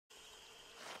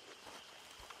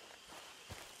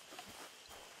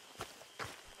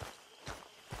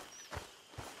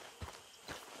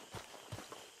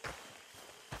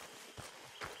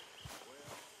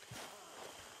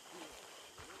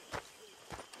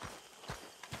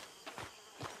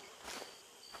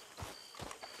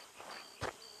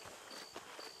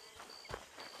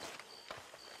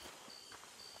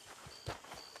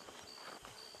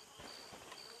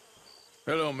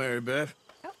Hello, Mary Beth.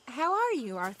 Oh, how are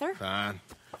you, Arthur? Fine.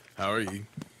 How are you?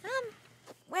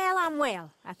 Well, I'm well,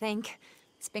 I think.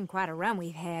 It's been quite a run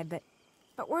we've had,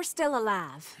 but we're still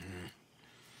alive.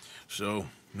 So,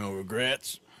 no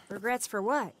regrets? Regrets for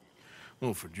what?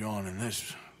 Well, for joining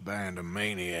this band of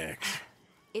maniacs.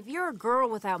 If you're a girl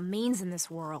without means in this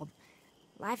world,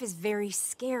 life is very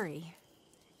scary.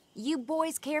 You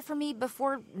boys cared for me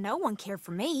before no one cared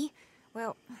for me.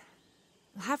 Well,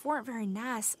 life weren't very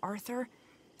nice, Arthur.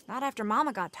 Not after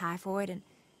Mama got typhoid, and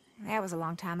that was a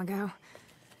long time ago.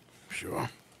 Sure.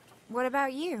 What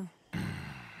about you?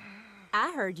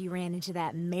 I heard you ran into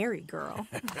that Mary girl.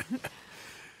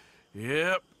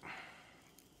 Yep.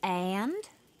 And?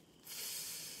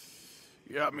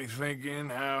 Got me thinking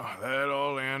how that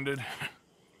all ended.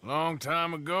 Long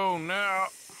time ago now.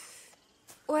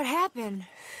 What happened?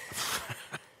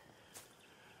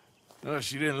 Well,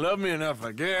 she didn't love me enough,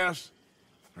 I guess.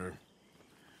 Or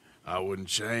I wouldn't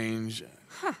change.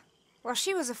 Huh. Well,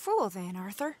 she was a fool then,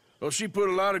 Arthur. Well, she put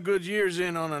a lot of good years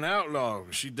in on an outlaw.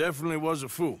 She definitely was a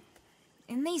fool.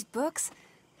 In these books,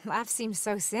 life seems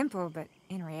so simple, but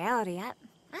in reality, I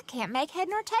can't make head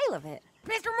nor tail of it.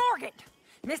 Mr. Morgan!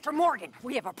 Mr. Morgan,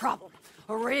 we have a problem.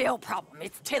 A real problem.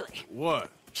 It's Tilly.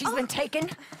 What? She's been taken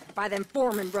by them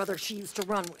Foreman brothers she used to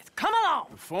run with. Come along!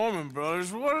 The Foreman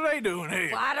brothers? What are they doing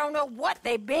here? Well, I don't know what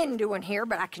they've been doing here,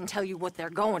 but I can tell you what they're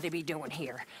going to be doing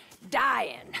here.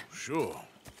 Dying. Sure.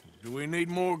 Do we need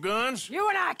more guns? You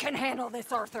and I can handle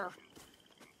this, Arthur.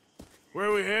 Where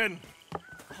are we heading?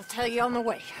 I'll tell you on the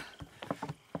way.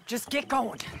 Just get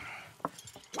going.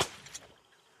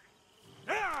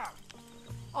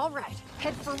 All right,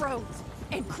 head for Rhodes.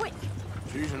 And quick!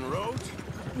 She's in Rhodes?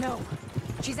 No,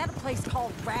 she's at a place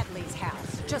called Radley's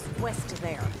house, just west of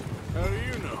there. How do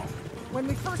you know? When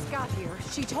we first got here,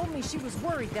 she told me she was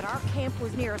worried that our camp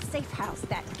was near a safe house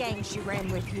that gang she ran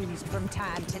with used from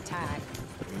time to time.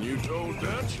 And you told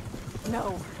Dutch?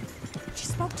 No. She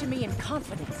spoke to me in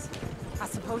confidence. I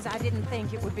suppose I didn't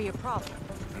think it would be a problem.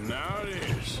 And now it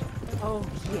is. Oh,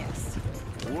 yes.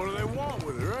 What do they want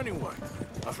with her anyway?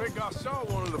 I think I saw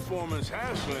one of the Foremans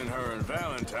hassling her and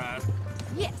Valentine.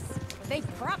 Yes, they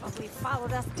probably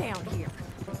followed us down here.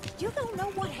 You don't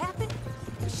know what happened?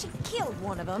 She killed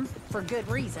one of them, for good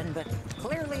reason, but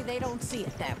clearly they don't see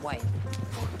it that way.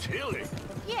 Tilly?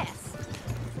 Yes.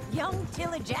 Young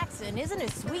Tilly Jackson isn't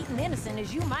as sweet and innocent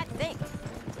as you might think.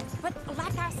 But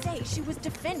like I say, she was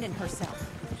defending herself.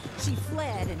 She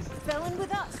fled and fell in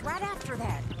with us right after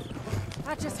that.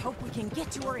 I just hope we can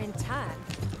get to her in time.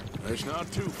 It's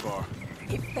not too far.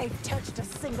 If they've touched a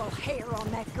single hair on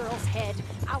that girl's head,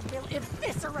 I will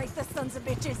eviscerate the sons of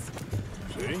bitches.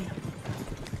 See?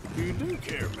 You do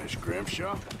care, Miss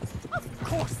Grimshaw. Of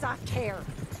course I care.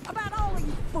 About all of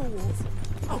you fools.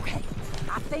 Okay,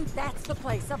 I think that's the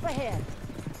place up ahead.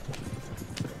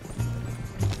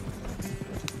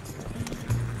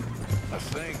 I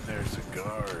think there's a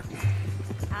guard.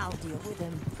 I'll deal with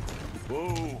him.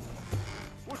 Whoa.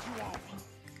 What you want?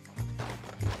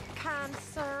 Kind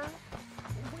sir,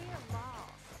 we're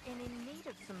lost and in need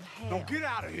of some help. Now get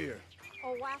out of here!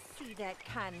 Oh, I see that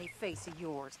kindly face of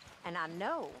yours, and I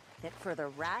know that for the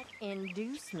right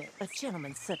inducement, a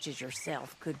gentleman such as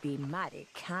yourself could be mighty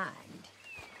kind.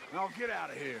 Now get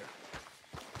out of here!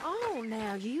 Oh,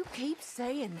 now you keep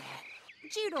saying that.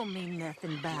 But you don't mean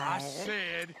nothing by I it.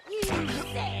 said... You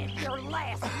said your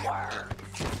last words.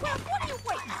 Well, what are you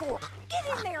waiting for? Get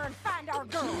in there and find our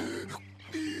girl.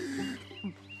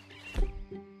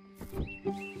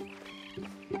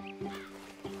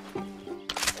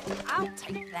 I'll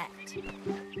take that.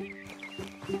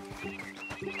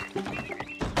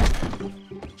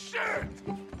 Shit!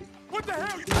 What the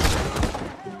hell?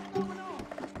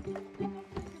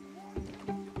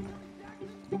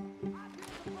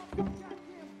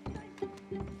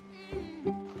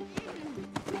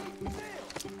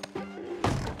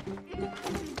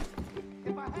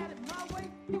 If I had it my way,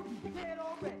 you'd be dead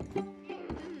already.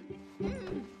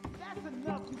 That's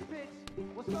enough, you bitch.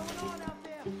 What's going on out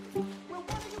there? Well,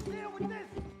 why do you deal with this?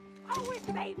 Oh, if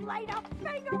they've laid a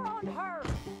finger on her!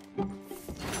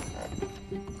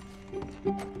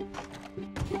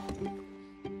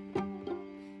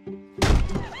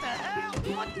 What the hell?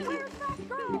 Where's that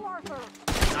girl, Arthur?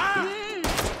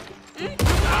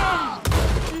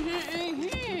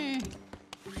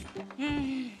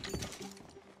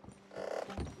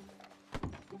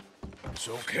 It's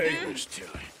okay, Miss Tilly.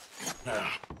 Now,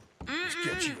 let's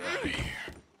get you out of here.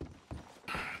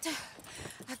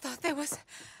 I thought there was...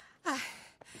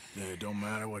 Yeah, it don't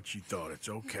matter what you thought. It's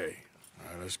okay.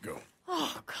 All right, let's go.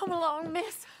 Oh, come along,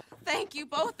 miss. Thank you,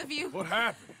 both of you. What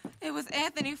happened? It was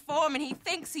Anthony Foreman. He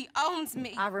thinks he owns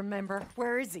me. I remember.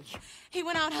 Where is he? He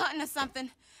went out hunting or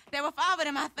something. There were 5 of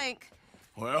them, I think.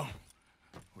 Well,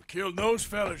 we killed those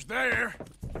fellas there.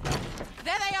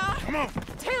 There they are. Come on.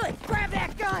 Tilly, grab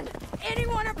that gun!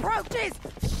 Anyone approaches,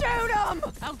 shoot them!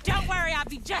 Oh, don't worry, I'll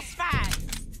be just fine.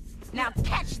 Now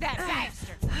catch that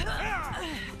bastard.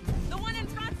 The one in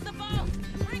front's the ball.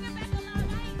 Bring him back alive.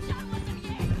 I ain't done with him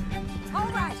yet. All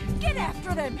right, get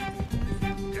after them!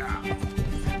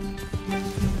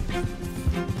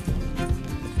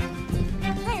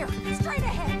 There, straight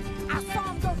ahead. I saw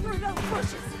him go through those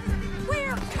bushes.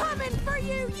 We're coming for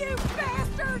you, you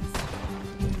bastards!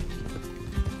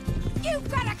 You've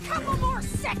got a couple more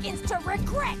seconds to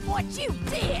regret what you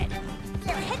did!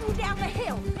 They're heading down the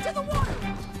hill, to the water!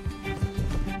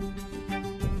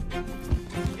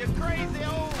 You crazy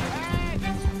old hag!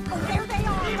 Oh, there they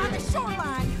are, by the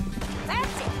shoreline!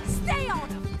 That's it, stay on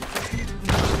them!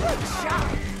 Good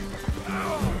shot!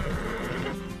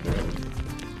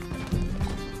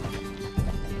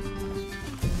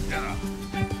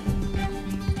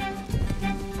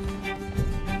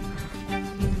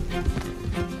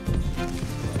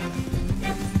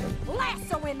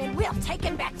 Lasso him and we'll take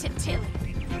him back to Tilly.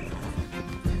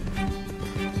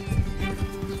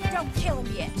 Don't kill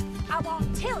him yet. I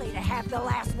want Tilly to have the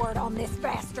last word on this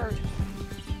bastard.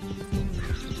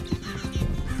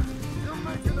 You're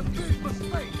making a big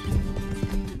mistake.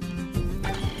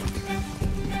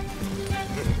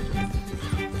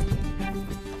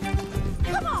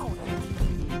 Come on!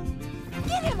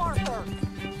 Get him, Arthur!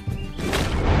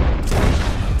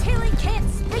 Tilly can't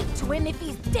speak to him if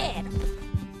he's dead.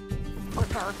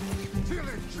 Arthur.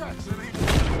 Tilly Jackson ain't...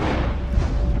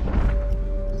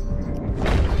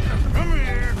 Come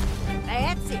here.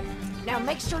 That's it. Now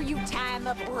make sure you tie him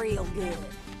up real good.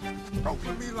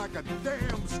 Stroking me like a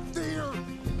damn steer.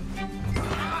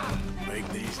 Make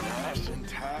these nice and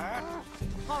tight.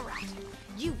 All right.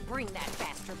 You bring that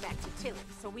bastard back to Tilly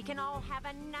so we can all have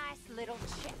a nice little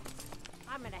chat.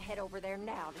 I'm gonna head over there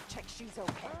now to check she's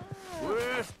okay.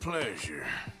 With pleasure.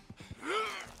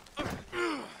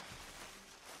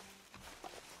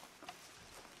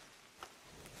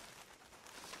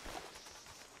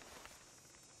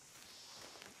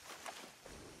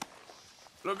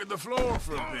 Look at the floor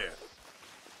for a bit.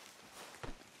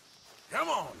 Come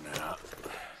on now.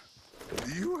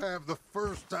 Do you have the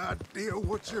first idea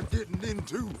what you're getting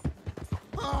into?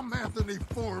 I'm Anthony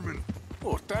Foreman.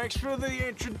 Well, thanks for the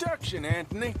introduction,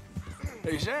 Anthony.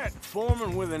 Is that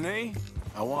Foreman with an E?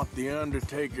 I want the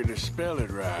Undertaker to spell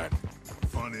it right.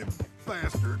 Funny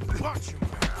bastard. Watch your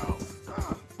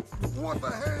mouth. What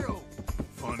the hell?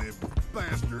 Funny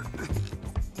bastard.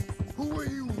 Who are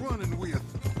you running with?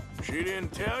 She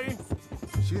didn't tell you?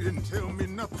 She didn't tell me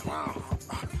nothing.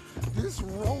 This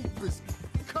rope is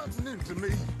cutting into me.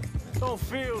 Don't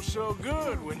feel so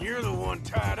good when you're the one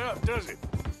tied up, does it?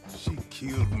 She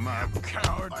killed my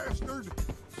Coward. bastard.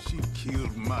 She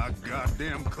killed my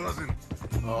goddamn cousin.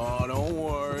 Oh, don't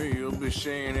worry. You'll be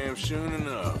seeing him soon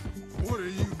enough. What are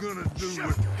you gonna do Shut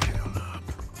with... the hell up.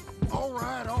 All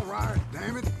right,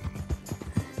 damn it.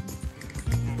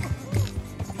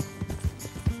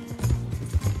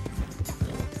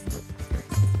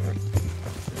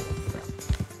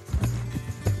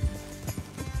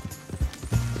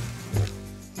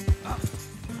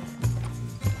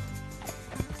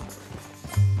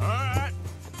 All right.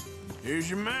 Here's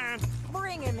your man.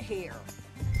 Bring him here.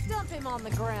 Dump him on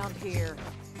the ground here.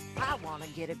 I want to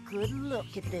get a good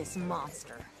look at this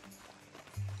monster.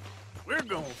 We're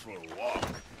going for a walk.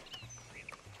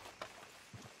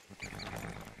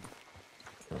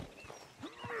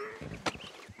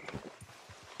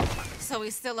 So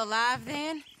he's still alive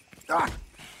then?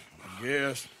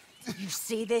 Yes. You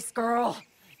see this girl?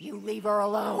 You leave her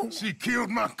alone. She killed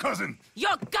my cousin.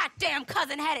 Your goddamn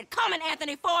cousin had it coming,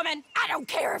 Anthony Foreman! I don't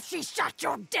care if she shot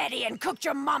your daddy and cooked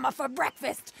your mama for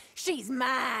breakfast. She's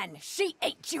mine. She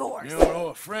ate yours. You know,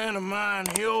 a friend of mine,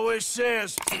 he always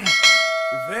says,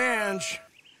 revenge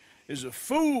is a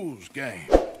fool's game.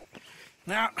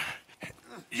 Now,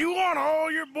 you want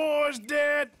all your boys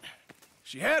dead?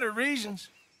 She had her reasons.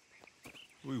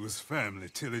 We was family,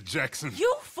 Tilly Jackson.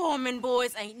 You Foreman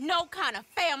boys ain't no kind of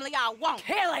family I want.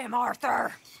 Kill him,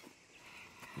 Arthur.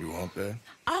 You want that?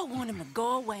 I want him to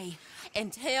go away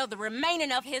and tell the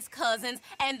remaining of his cousins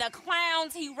and the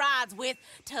clowns he rides with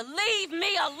to leave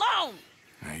me alone.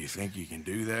 Now, you think you can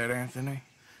do that, Anthony?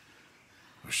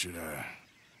 Or should I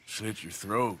slit your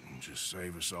throat and just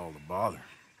save us all the bother?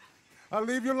 I'll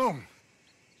leave you alone.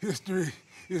 History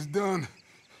is done.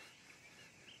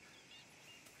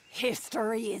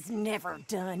 History is never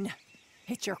done.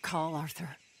 It's your call,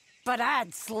 Arthur. But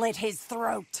I'd slit his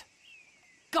throat.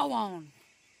 Go on.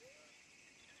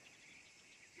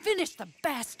 Finish the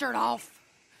bastard off.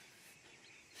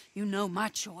 You know my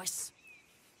choice.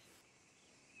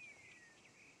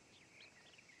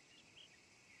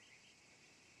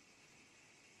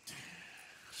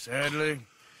 Sadly,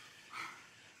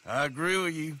 I agree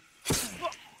with you.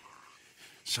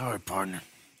 Sorry, partner.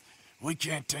 We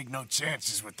can't take no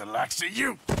chances with the likes of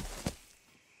you.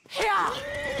 Here!